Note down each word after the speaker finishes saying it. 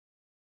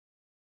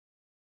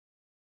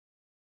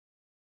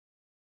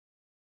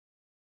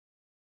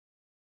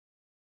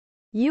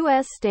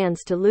U.S.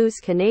 stands to lose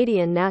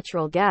Canadian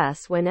natural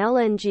gas when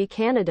LNG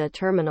Canada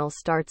terminal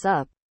starts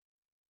up.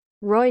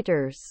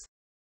 Reuters.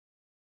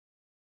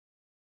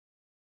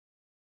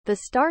 The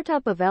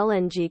startup of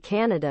LNG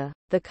Canada,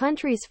 the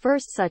country's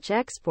first such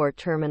export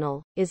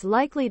terminal, is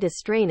likely to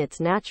strain its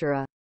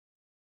natural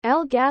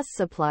gas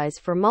supplies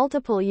for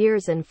multiple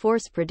years and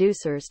force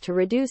producers to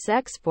reduce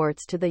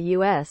exports to the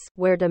U.S.,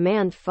 where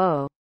demand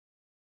for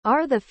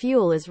the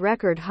fuel is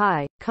record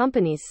high,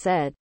 companies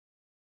said.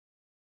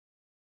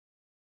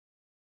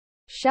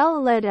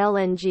 Shell-led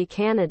LNG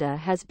Canada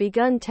has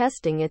begun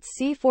testing its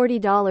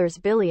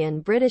 $40 billion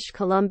British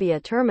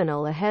Columbia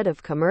terminal ahead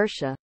of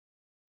commercial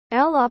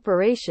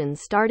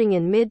operations starting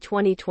in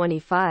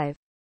mid-2025.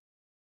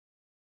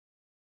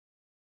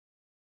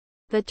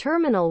 The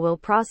terminal will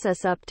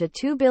process up to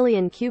 2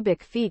 billion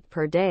cubic feet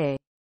per day,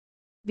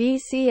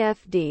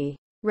 BCFD,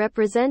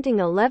 representing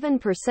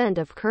 11%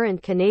 of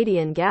current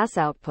Canadian gas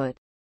output.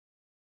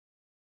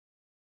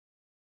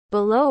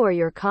 Below are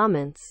your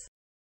comments.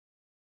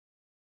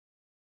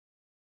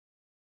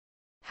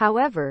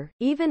 However,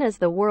 even as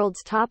the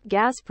world's top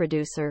gas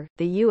producer,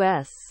 the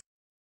U.S.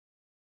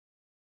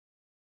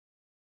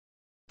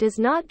 does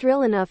not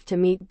drill enough to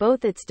meet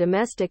both its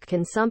domestic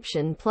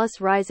consumption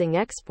plus rising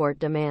export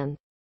demand.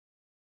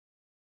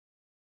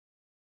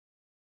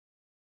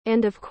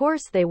 And of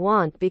course they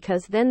won't,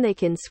 because then they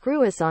can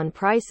screw us on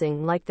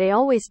pricing like they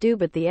always do,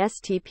 but the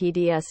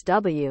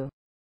STPDSW.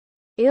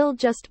 I'll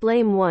just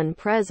blame one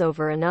prez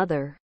over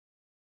another.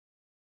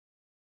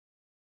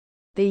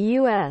 The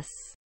U.S.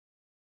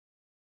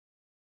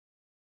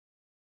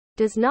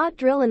 does not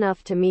drill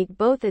enough to meet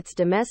both its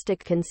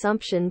domestic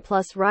consumption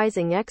plus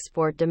rising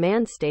export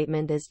demand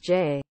statement is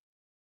just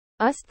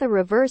the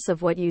reverse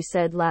of what you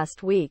said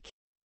last week.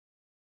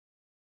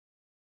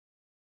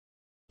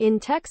 In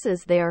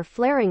Texas they are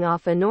flaring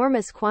off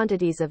enormous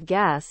quantities of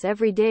gas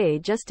every day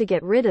just to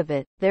get rid of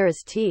it. There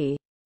is too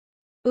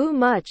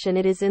much and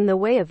it is in the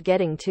way of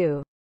getting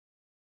to.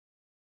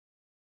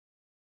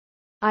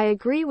 I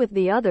agree with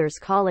the others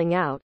calling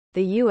out,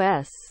 the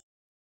U.S.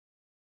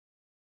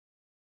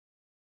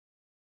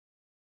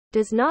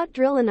 does not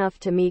drill enough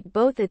to meet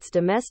both its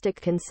domestic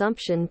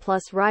consumption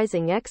plus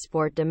rising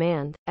export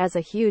demand, as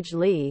a huge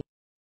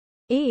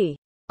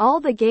all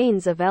the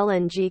gains of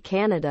LNG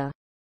Canada,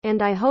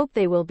 and I hope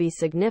they will be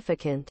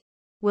significant,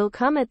 will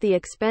come at the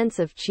expense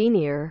of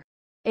Cheniere,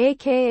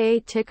 aka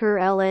ticker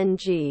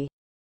LNG.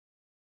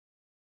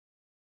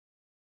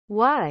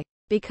 Why?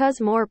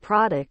 Because more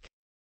product.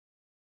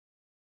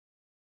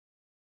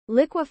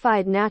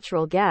 Liquefied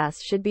natural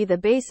gas should be the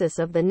basis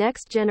of the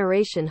next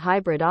generation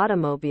hybrid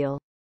automobile.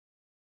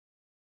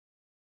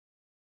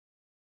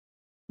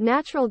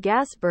 Natural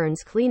gas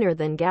burns cleaner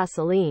than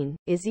gasoline,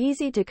 is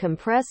easy to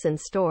compress and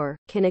store,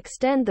 can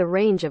extend the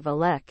range of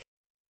electric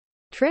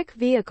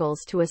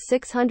vehicles to a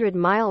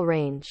 600-mile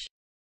range.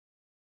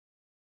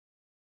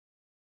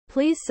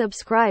 Please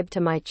subscribe to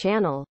my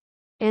channel.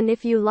 And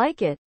if you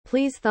like it,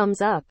 please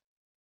thumbs up.